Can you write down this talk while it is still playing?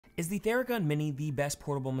Is the Theragun Mini the best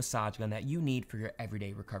portable massage gun that you need for your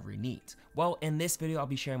everyday recovery needs? Well, in this video, I'll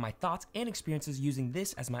be sharing my thoughts and experiences using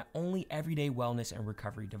this as my only everyday wellness and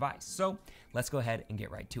recovery device. So let's go ahead and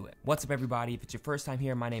get right to it. What's up, everybody? If it's your first time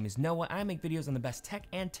here, my name is Noah. I make videos on the best tech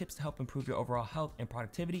and tips to help improve your overall health and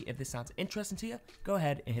productivity. If this sounds interesting to you, go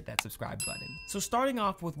ahead and hit that subscribe button. So starting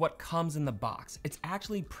off with what comes in the box, it's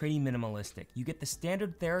actually pretty minimalistic. You get the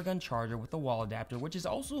standard Theragun charger with the wall adapter, which is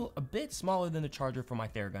also a bit smaller than the charger for my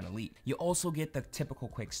Theragun Elite. You also get the typical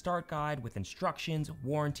quick start guide with instructions,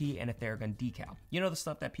 warranty, and a Theragun decal. You know, the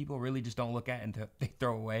stuff that people really just don't look at and they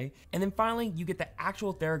throw away. And then finally, you get the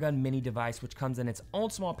actual Theragun Mini device, which comes in its own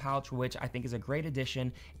small pouch, which I think is a great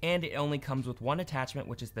addition, and it only comes with one attachment,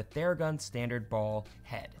 which is the Theragun standard ball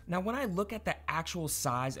head. Now, when I look at the actual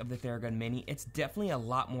size of the Theragun Mini, it's definitely a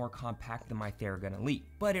lot more compact than my Theragun Elite,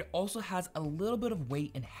 but it also has a little bit of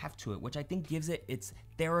weight and heft to it, which I think gives it its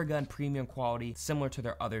Theragun premium quality similar to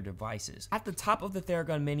their other devices. At the top of the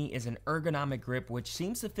Theragun Mini is an ergonomic grip, which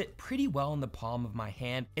seems to fit pretty well in the palm of my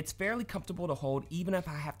hand. It's fairly comfortable to hold, even if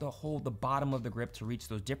I have to hold the bottom of the grip to reach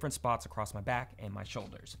those different spots across my back and my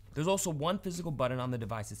shoulders. There's also one physical button on the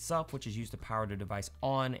device itself, which is used to power the device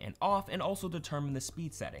on and off and also determine the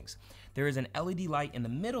speed settings. There is an LED light in the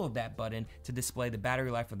middle of that button to display the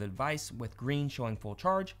battery life of the device, with green showing full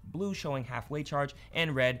charge, blue showing halfway charge,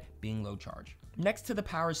 and red being low charge. Next to the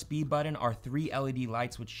power speed button are 3 LED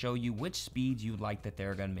lights which show you which speeds you'd like the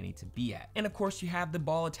Theragun Mini to be at. And of course, you have the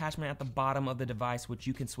ball attachment at the bottom of the device, which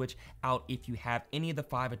you can switch out if you have any of the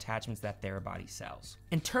 5 attachments that Therabody sells.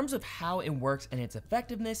 In terms of how it works and its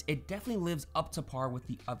effectiveness, it definitely lives up to par with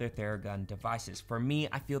the other Theragun devices. For me,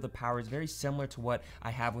 I feel the power is very similar to what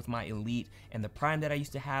I have with my Elite and the Prime that I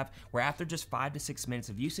used to have, where after just 5 to 6 minutes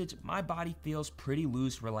of usage, my body feels pretty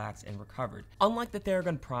loose, relaxed, and recovered. Unlike the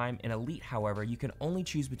Theragun Prime and Elite, however, you can only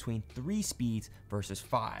choose between 3 speeds versus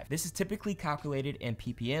 5. This is typically calculated in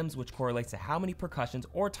ppms, which correlates to how many percussions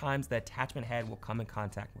or times the attachment head will come in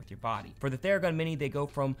contact with your body. For the Theragun Mini, they go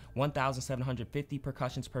from 1,750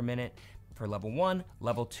 percussions per minute for level 1,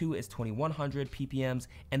 level 2 is 2,100 ppms,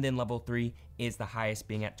 and then level 3 is the highest,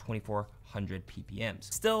 being at 2,400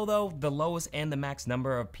 ppms. Still though, the lowest and the max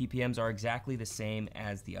number of ppms are exactly the same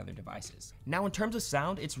as the other devices. Now in terms of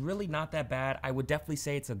sound, it's really not that bad. I would definitely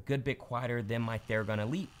say it's a good bit quieter than my Theragun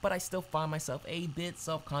Elite, but I still find myself a bit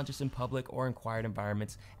self-conscious in public or in quiet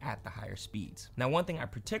environments at the higher speeds. Now, one thing I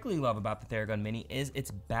particularly love about the Theragun Mini is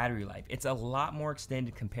its battery life. It's a lot more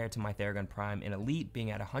extended compared to my Theragun Prime and Elite,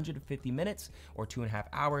 being at 150 minutes or 2.5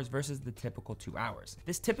 hours versus the typical 2 hours.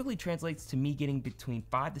 This typically translates to me getting between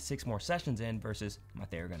 5 to 6 more sessions in versus my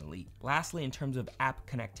Theragun Elite. Lastly, in terms of app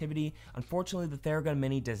connectivity, unfortunately the Theragun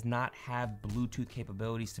Mini does not have Bluetooth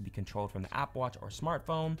capabilities to be controlled from the Apple Watch or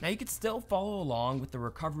smartphone. Now, you can still follow along with the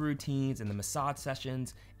recovery routines and the massage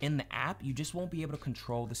sessions in the app. You just won't be able to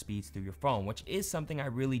control the speeds through your phone, which is something I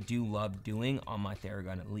really do love doing on my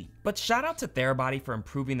Theragun Elite. But shout out to Therabody for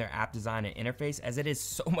improving their app design and interface, as it is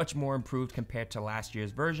so much more improved compared to last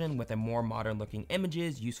year's version, with a more modern looking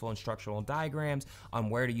images, useful instructional diagrams on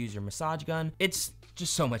where to use your massage gun. It's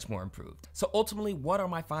just so much more improved. So ultimately, what are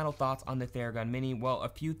my final thoughts on the Theragun Mini? Well, a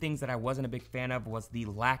few things that I wasn't a big fan of was the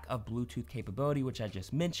lack of Bluetooth capability, which I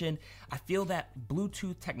just mentioned. I feel that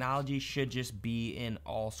Bluetooth technology should just be in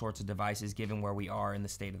all sorts of devices, given where we are in the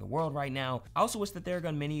state of the world right now. I also wish the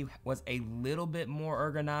Theragun Mini was a little bit more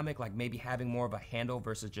ergonomic, like maybe having more of a handle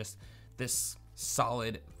versus just this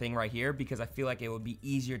solid thing right here, because I feel like it would be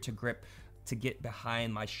easier to grip to get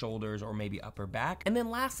behind my shoulders or maybe upper back. And then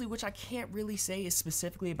lastly, which I can't really say is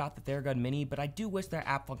specifically about the Theragun Mini, but I do wish their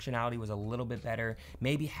app functionality was a little bit better.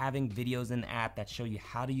 Maybe having videos in the app that show you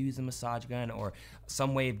how to use a massage gun, or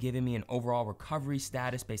some way of giving me an overall recovery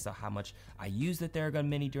status based on how much I use the Theragun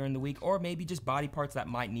Mini during the week, or maybe just body parts that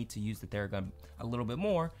might need to use the Theragun a little bit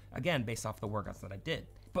more, again, based off the workouts that I did.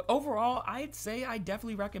 But overall, I'd say I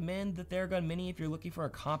definitely recommend the Theragun Mini if you're looking for a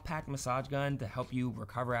compact massage gun to help you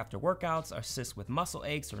recover after workouts, assist with muscle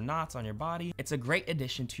aches or knots on your body. It's a great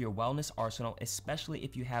addition to your wellness arsenal, especially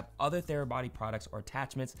if you have other Therabody products or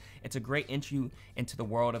attachments. It's a great entry into the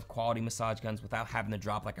world of quality massage guns without having to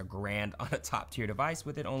drop like $1,000 on a top tier device,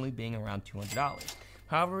 with it only being around $200.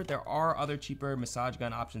 However, there are other cheaper massage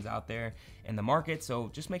gun options out there in the market, so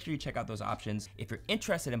just make sure you check out those options. If you're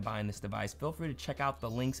interested in buying this device, feel free to check out the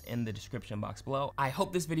links in the description box below. I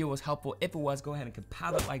hope this video was helpful. If it was, go ahead and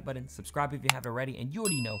compile that like button, subscribe if you haven't already, and you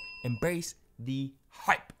already know, embrace the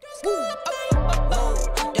hype.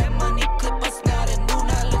 That money clip us now, the new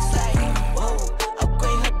now looks like, whoa,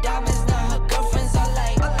 upgrade her diamonds, now her girlfriends are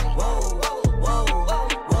like, whoa, whoa, whoa, whoa,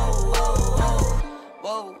 whoa, whoa,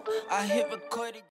 whoa, whoa, I hit